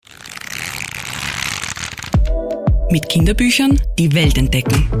Mit Kinderbüchern die Welt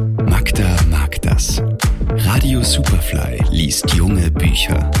entdecken. Magda mag das. Radio Superfly liest junge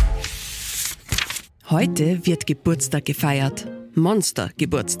Bücher. Heute wird Geburtstag gefeiert.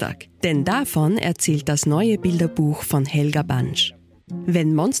 Monstergeburtstag. Denn davon erzählt das neue Bilderbuch von Helga Bansch.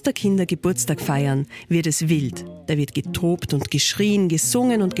 Wenn Monsterkinder Geburtstag feiern, wird es wild. Da wird getobt und geschrien,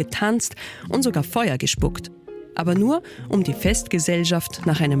 gesungen und getanzt und sogar Feuer gespuckt. Aber nur, um die Festgesellschaft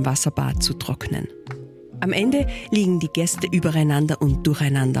nach einem Wasserbad zu trocknen. Am Ende liegen die Gäste übereinander und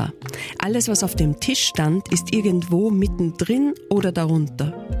durcheinander. Alles, was auf dem Tisch stand, ist irgendwo mittendrin oder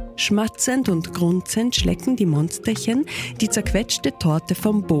darunter. Schmatzend und grunzend schlecken die Monsterchen die zerquetschte Torte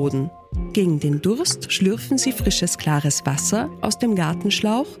vom Boden. Gegen den Durst schlürfen sie frisches, klares Wasser aus dem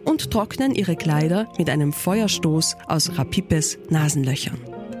Gartenschlauch und trocknen ihre Kleider mit einem Feuerstoß aus Rapipes Nasenlöchern.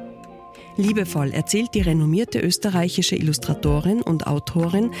 Liebevoll erzählt die renommierte österreichische Illustratorin und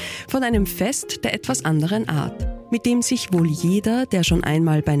Autorin von einem Fest der etwas anderen Art, mit dem sich wohl jeder, der schon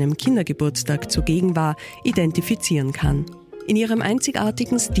einmal bei einem Kindergeburtstag zugegen war, identifizieren kann. In ihrem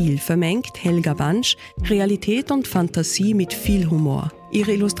einzigartigen Stil vermengt Helga Bansch Realität und Fantasie mit viel Humor.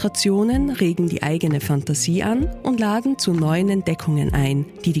 Ihre Illustrationen regen die eigene Fantasie an und laden zu neuen Entdeckungen ein,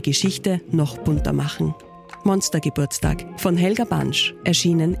 die die Geschichte noch bunter machen. Monstergeburtstag von Helga Bansch,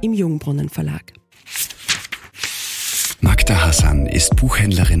 erschienen im Jungbrunnen Verlag. Magda Hassan ist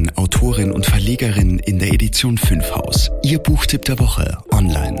Buchhändlerin, Autorin und Verlegerin in der Edition 5 Haus. Ihr Buchtipp der Woche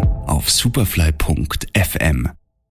online auf superfly.fm.